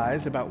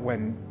realize about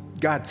when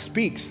God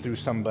speaks through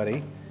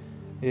somebody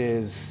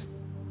is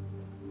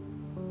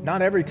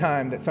not every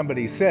time that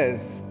somebody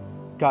says,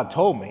 God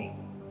told me,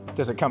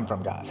 does it come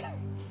from God.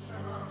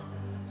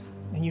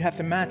 And you have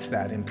to match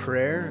that in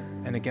prayer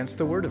and against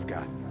the Word of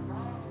God.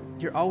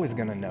 You're always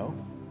going to know.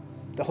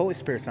 The Holy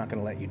Spirit's not going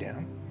to let you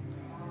down.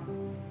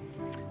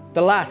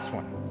 The last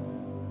one,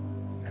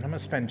 and I'm going to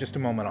spend just a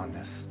moment on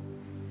this.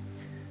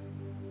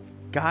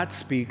 God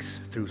speaks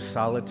through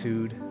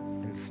solitude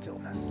and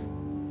stillness.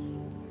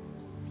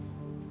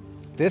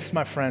 This,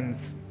 my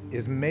friends,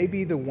 is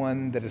maybe the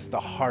one that is the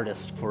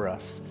hardest for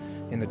us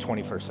in the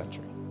 21st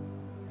century.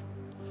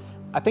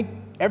 I think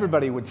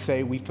everybody would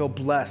say we feel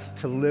blessed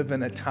to live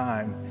in a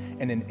time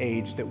and an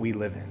age that we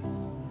live in.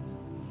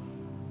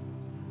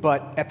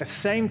 But at the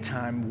same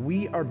time,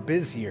 we are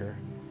busier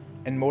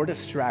and more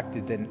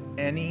distracted than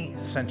any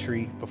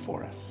century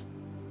before us.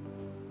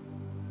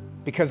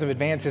 Because of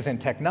advances in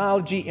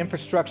technology,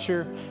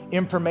 infrastructure,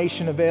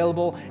 information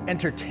available,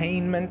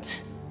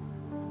 entertainment,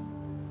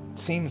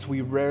 seems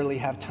we rarely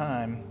have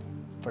time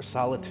for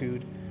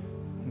solitude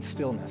and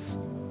stillness.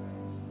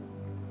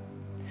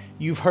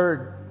 You've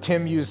heard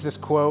Tim use this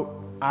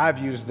quote. I've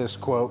used this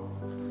quote.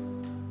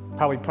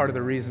 Probably part of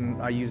the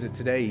reason I use it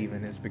today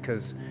even is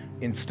because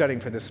in studying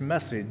for this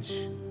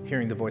message,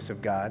 Hearing the Voice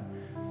of God,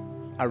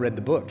 I read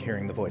the book,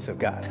 Hearing the Voice of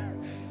God,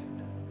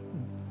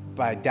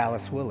 by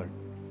Dallas Willard.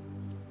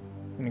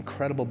 An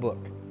incredible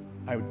book.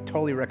 I would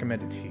totally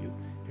recommend it to you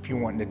if you're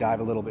wanting to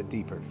dive a little bit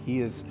deeper.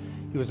 He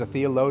was a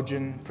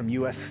theologian from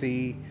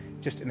USC,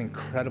 just an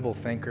incredible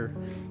thinker.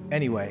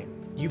 Anyway,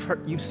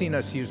 you've seen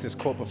us use this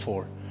quote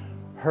before.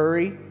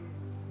 Hurry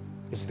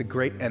is the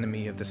great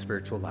enemy of the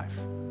spiritual life.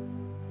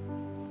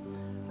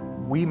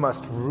 We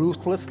must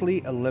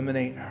ruthlessly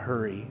eliminate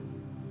hurry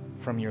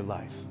from your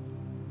life.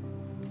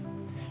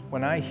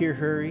 When I hear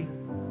hurry,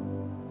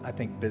 I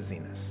think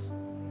busyness.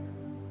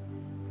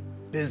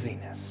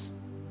 Busyness.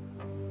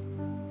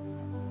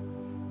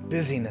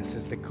 Busyness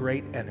is the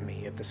great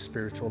enemy of the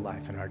spiritual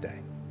life in our day.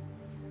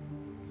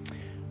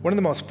 One of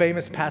the most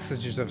famous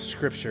passages of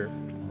Scripture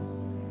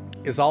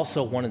is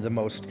also one of the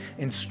most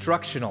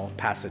instructional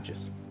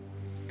passages.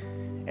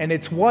 And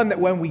it's one that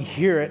when we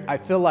hear it, I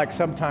feel like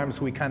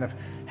sometimes we kind of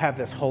have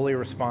this holy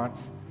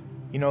response.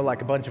 You know,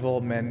 like a bunch of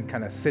old men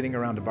kind of sitting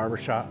around a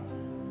barbershop.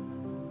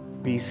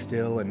 Be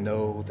still and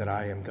know that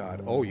I am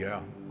God. Oh yeah,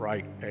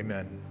 right,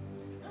 amen.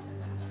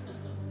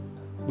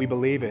 We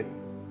believe it,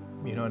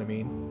 you know what I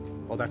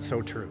mean? Well, that's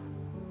so true,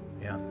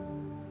 yeah.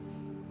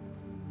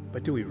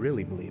 But do we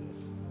really believe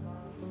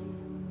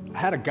it? I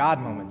had a God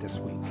moment this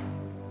week.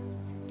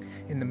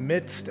 In the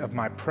midst of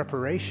my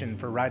preparation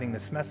for writing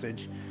this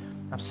message,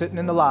 I'm sitting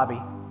in the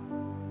lobby,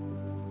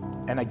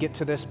 and I get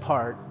to this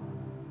part,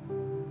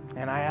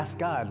 and I ask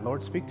God,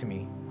 Lord, speak to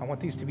me. I want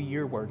these to be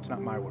your words,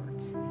 not my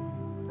words.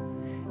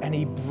 And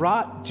he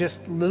brought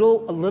just a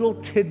little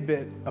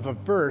tidbit of a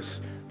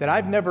verse that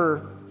I've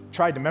never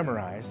tried to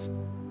memorize,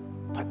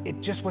 but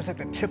it just was at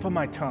the tip of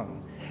my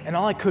tongue. And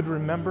all I could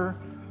remember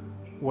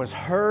was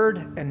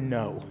heard and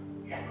know.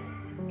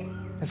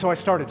 And so I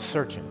started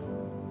searching,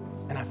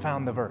 and I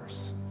found the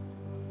verse.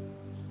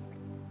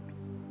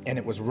 And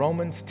it was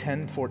Romans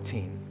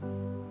 10:14.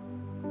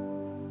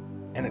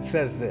 And it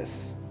says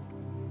this: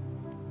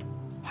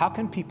 how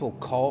can people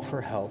call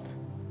for help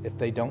if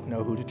they don't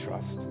know who to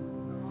trust?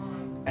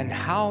 And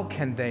how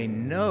can they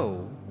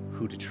know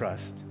who to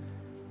trust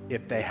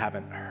if they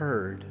haven't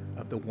heard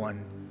of the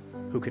one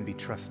who can be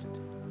trusted?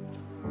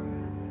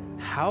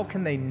 How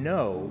can they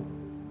know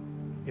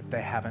if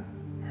they haven't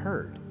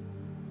heard?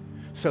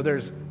 So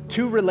there's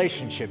two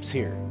relationships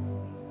here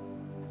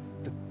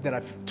that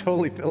I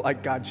totally feel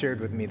like God shared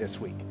with me this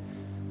week.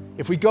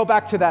 If we go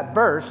back to that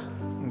verse,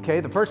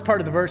 okay, the first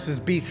part of the verse is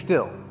be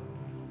still.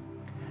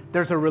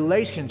 There's a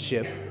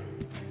relationship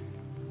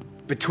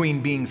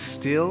between being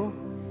still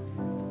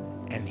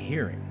and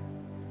hearing.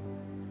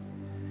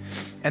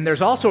 And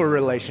there's also a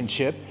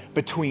relationship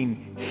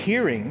between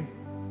hearing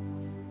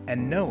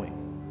and knowing.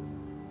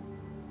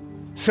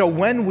 So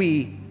when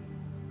we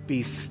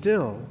be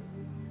still,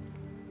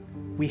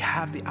 we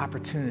have the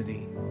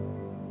opportunity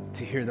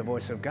to hear the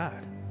voice of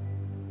God.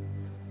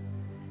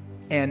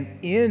 And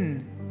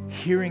in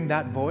hearing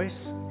that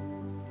voice,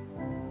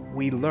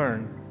 we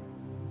learn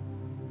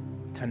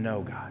to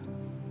know God.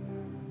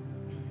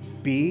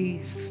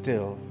 Be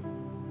still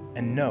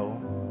and know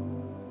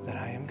that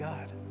I am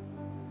God.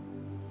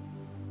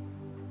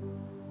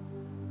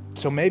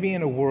 So maybe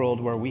in a world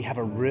where we have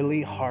a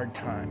really hard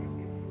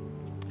time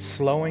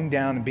slowing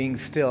down and being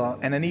still,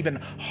 and an even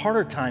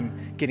harder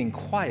time getting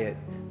quiet,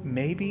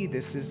 maybe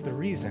this is the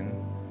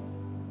reason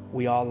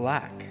we all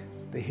lack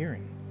the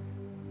hearing.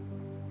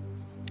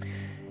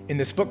 In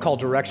this book called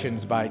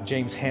Directions by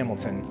James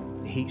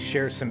Hamilton, he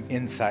shares some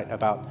insight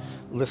about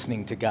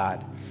listening to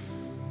God.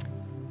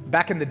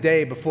 Back in the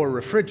day, before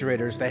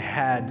refrigerators, they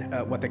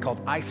had what they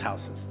called ice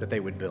houses that they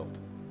would build.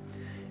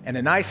 And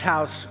an ice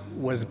house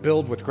was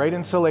built with great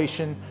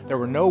insulation. There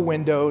were no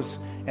windows,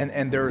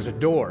 and there was a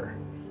door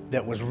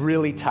that was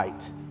really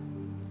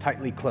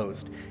tightly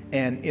closed.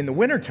 And in the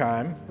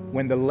wintertime,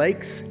 when the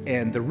lakes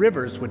and the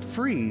rivers would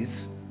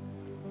freeze,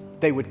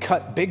 they would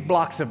cut big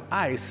blocks of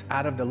ice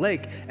out of the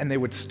lake, and they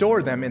would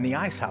store them in the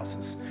ice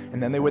houses.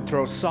 And then they would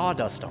throw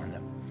sawdust on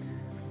them.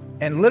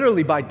 And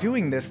literally by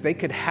doing this, they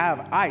could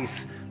have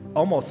ice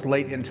almost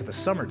late into the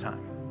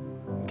summertime,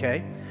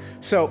 okay?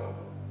 So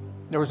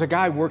there was a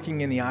guy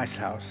working in the ice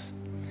house,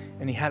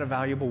 and he had a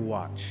valuable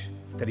watch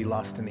that he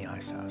lost in the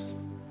ice house.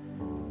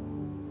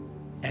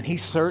 And he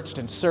searched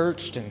and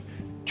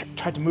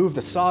tried to move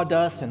the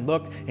sawdust and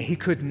looked, and he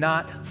could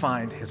not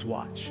find his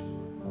watch.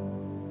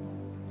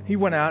 He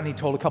went out and he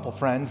told a couple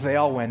friends. They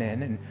all went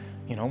in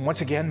and, once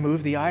again,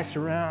 moved the ice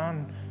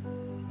around,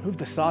 moved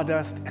the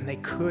sawdust, and they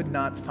could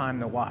not find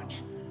the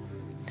watch.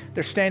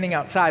 They're standing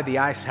outside the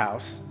ice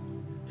house,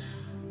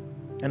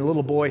 and a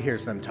little boy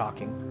hears them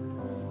talking.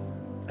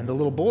 And the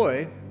little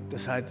boy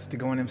decides to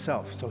go in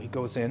himself. So he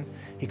goes in,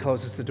 he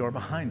closes the door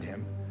behind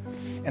him,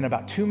 and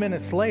about 2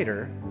 minutes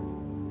later,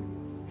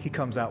 he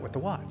comes out with the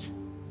watch.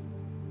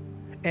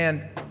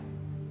 And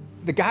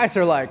the guys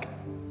are like,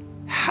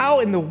 How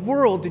in the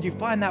world did you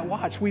find that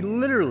watch? We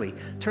literally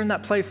turned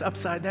that place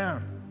upside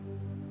down.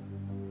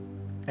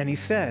 And he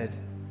said,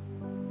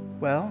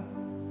 well,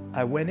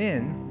 I went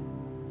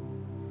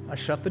in, I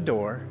shut the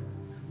door,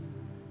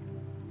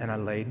 and I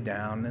laid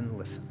down and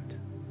listened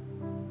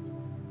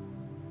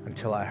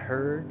until I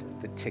heard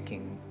the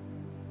ticking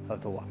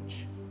of the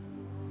watch.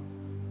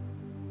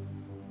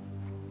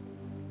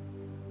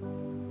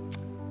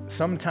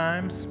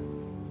 Sometimes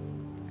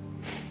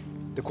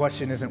the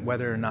question isn't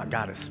whether or not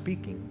God is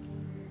speaking,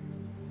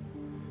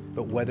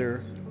 but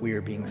whether we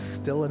are being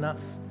still enough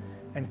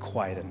and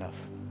quiet enough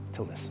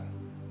to listen.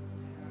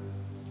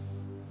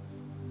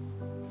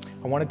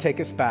 I want to take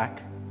us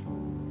back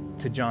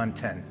to John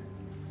 10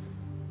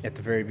 at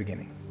the very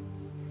beginning.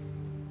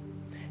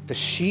 The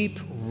sheep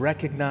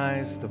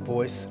recognize the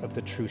voice of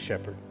the true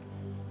shepherd,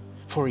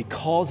 for he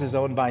calls his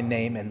own by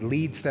name and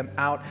leads them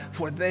out,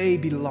 for they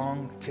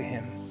belong to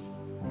him.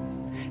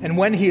 And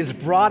when he has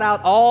brought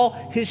out all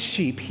his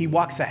sheep, he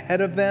walks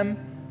ahead of them,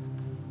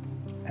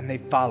 and they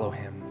follow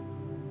him,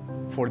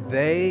 for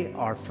they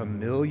are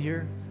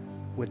familiar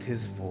with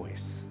his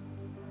voice.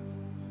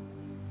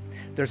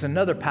 There's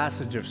another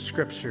passage of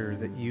Scripture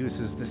that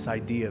uses this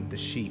idea of the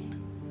sheep,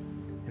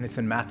 and it's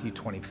in Matthew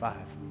 25.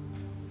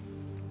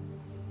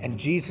 And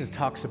Jesus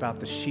talks about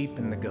the sheep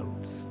and the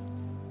goats.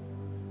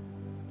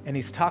 And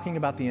he's talking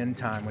about the end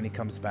time when he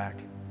comes back.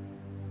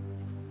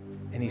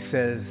 And he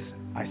says,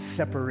 I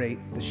separate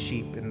the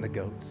sheep and the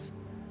goats.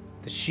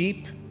 The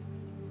sheep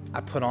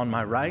I put on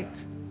my right.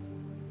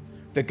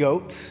 The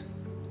goats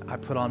I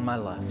put on my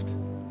left.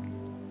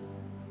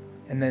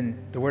 And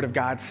then the Word of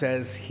God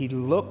says he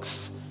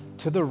looks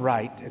to the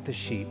right at the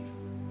sheep,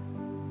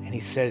 and he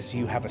says,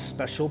 you have a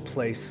special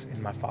place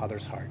in my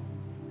Father's heart.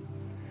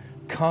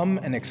 Come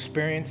and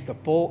experience the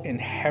full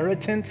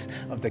inheritance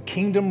of the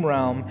kingdom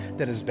realm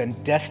that has been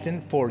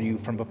destined for you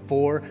from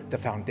before the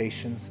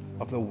foundations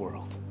of the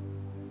world.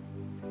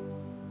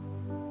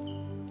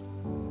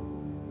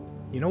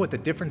 You know what the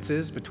difference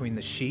is between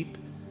the sheep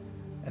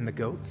and the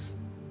goats?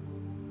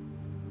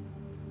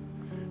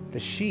 The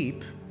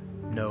sheep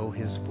know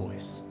his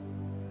voice.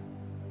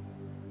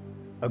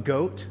 A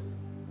goat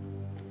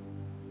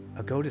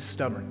is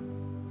stubborn.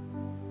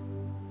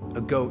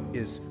 A goat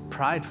is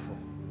prideful.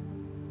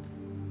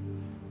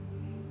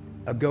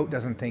 A goat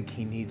doesn't think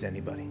he needs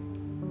anybody.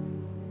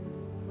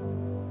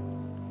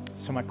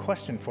 So my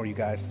question for you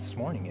guys this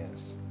morning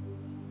is,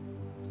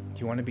 do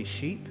you want to be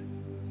sheep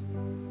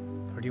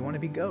or do you want to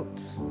be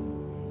goats?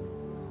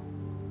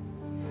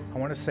 I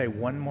want to say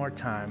one more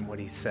time what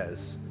he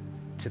says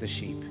to the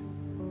sheep.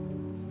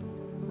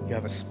 You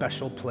have a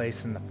special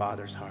place in the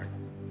Father's heart.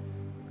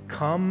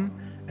 Come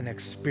and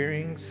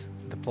experience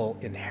the full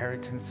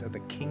inheritance of the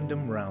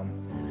kingdom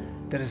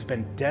realm that has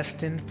been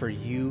destined for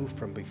you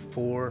from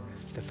before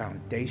the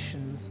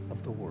foundations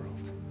of the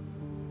world.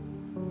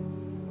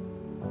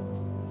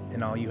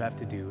 And all you have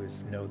to do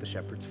is know the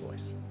shepherd's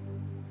voice.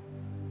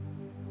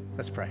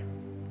 Let's pray.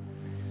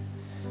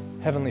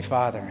 Heavenly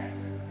Father,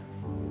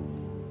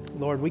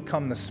 Lord, we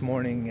come this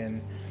morning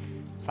and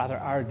Father,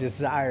 our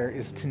desire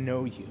is to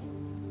know you.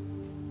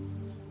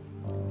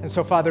 And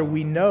so, Father,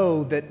 we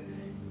know that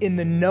in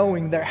the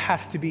knowing, there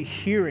has to be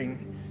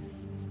hearing.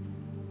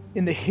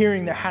 In the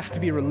hearing, there has to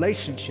be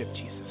relationship,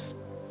 Jesus.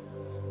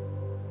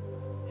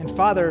 And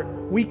Father,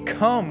 we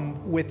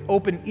come with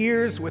open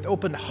ears, with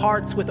open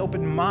hearts, with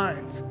open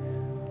minds.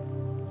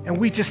 And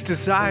we just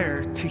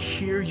desire to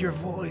hear your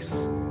voice.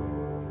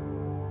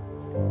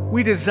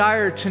 We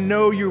desire to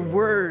know your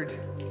word.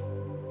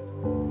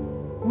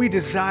 We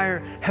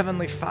desire,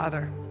 Heavenly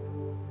Father,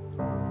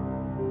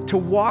 to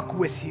walk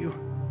with you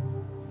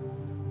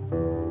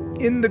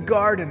in the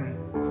garden.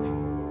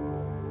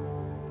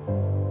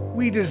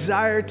 We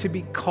desire to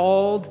be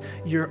called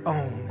your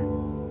own.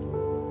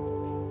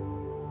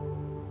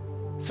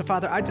 So,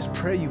 Father, I just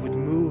pray you would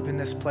move in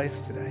this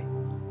place today.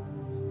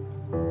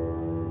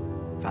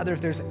 Father, if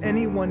there's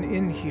anyone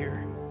in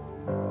here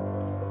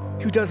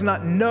who does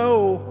not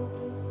know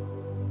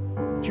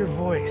your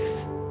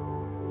voice,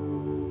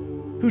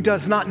 who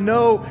does not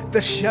know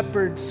the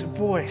shepherd's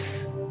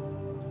voice,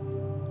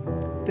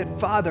 that,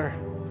 Father,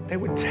 they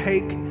would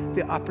take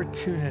the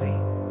opportunity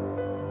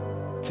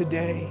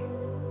today,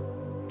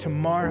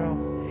 tomorrow,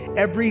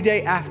 every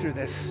day after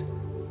this,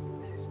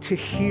 to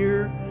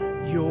hear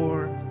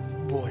your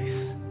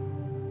voice.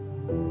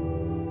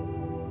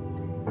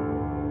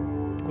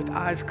 With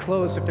eyes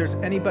closed, if there's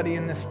anybody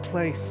in this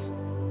place,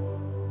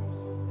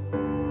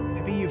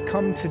 maybe you've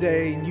come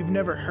today and you've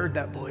never heard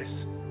that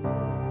voice,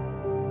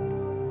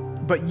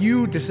 but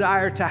you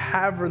desire to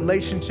have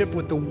relationship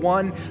with the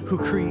one who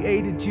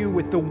created you,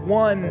 with the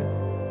one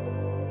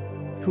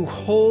who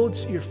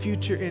holds your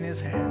future in his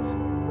hands.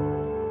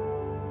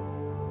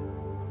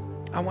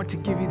 I want to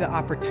give you the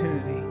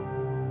opportunity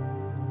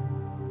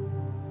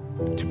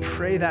to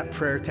pray that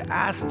prayer, to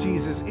ask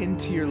Jesus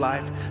into your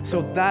life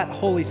so that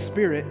Holy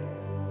Spirit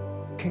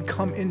can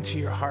come into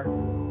your heart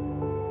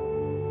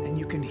and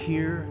you can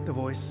hear the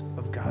voice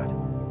of God.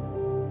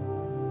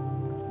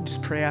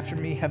 Just pray after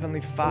me.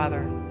 Heavenly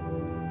Father,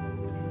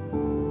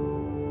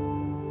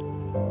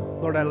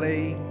 Lord, I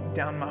lay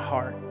down my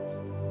heart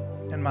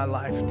and my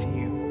life to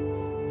you.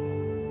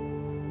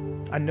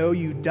 I know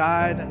you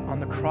died on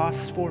the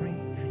cross for me.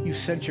 You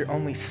sent your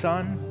only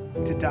Son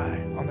to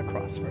die on the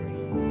cross for me.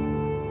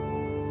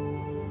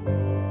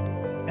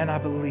 And I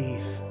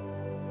believe.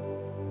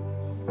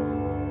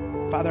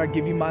 Father, I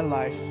give you my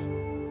life.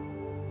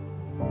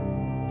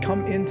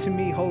 Come into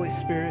me, Holy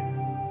Spirit,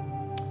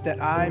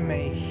 that I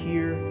may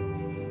hear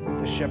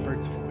the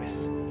shepherd's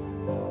voice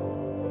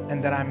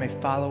and that I may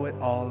follow it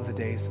all the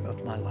days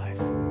of my life.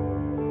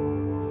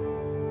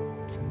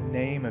 It's in the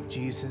name of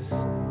Jesus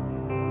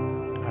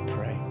I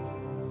pray.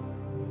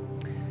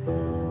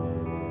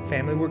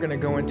 Family, we're going to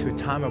go into a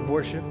time of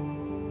worship.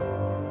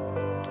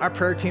 Our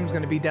prayer team's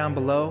going to be down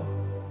below.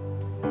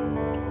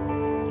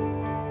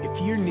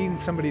 If you're needing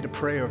somebody to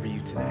pray over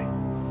you today,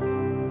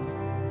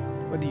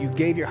 whether you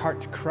gave your heart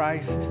to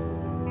Christ,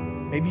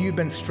 maybe you've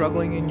been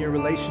struggling in your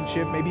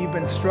relationship, maybe you've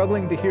been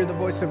struggling to hear the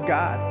voice of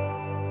God,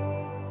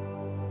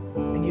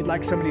 and you'd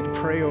like somebody to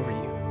pray over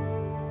you,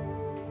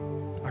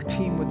 our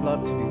team would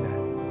love to do that.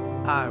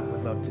 I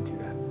would love to do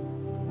that.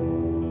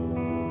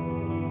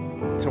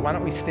 So why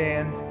don't we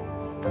stand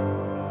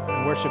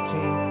and worship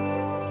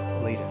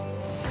team, lead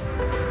us.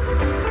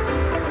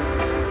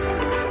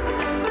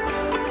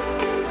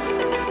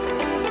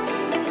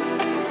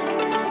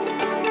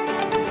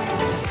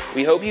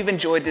 We hope you've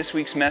enjoyed this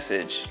week's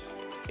message.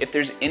 If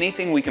there's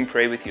anything we can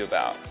pray with you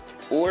about,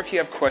 or if you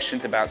have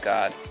questions about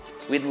God,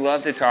 we'd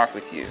love to talk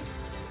with you.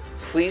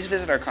 Please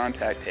visit our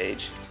contact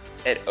page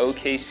at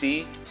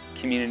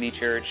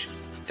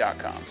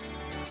okccommunitychurch.com.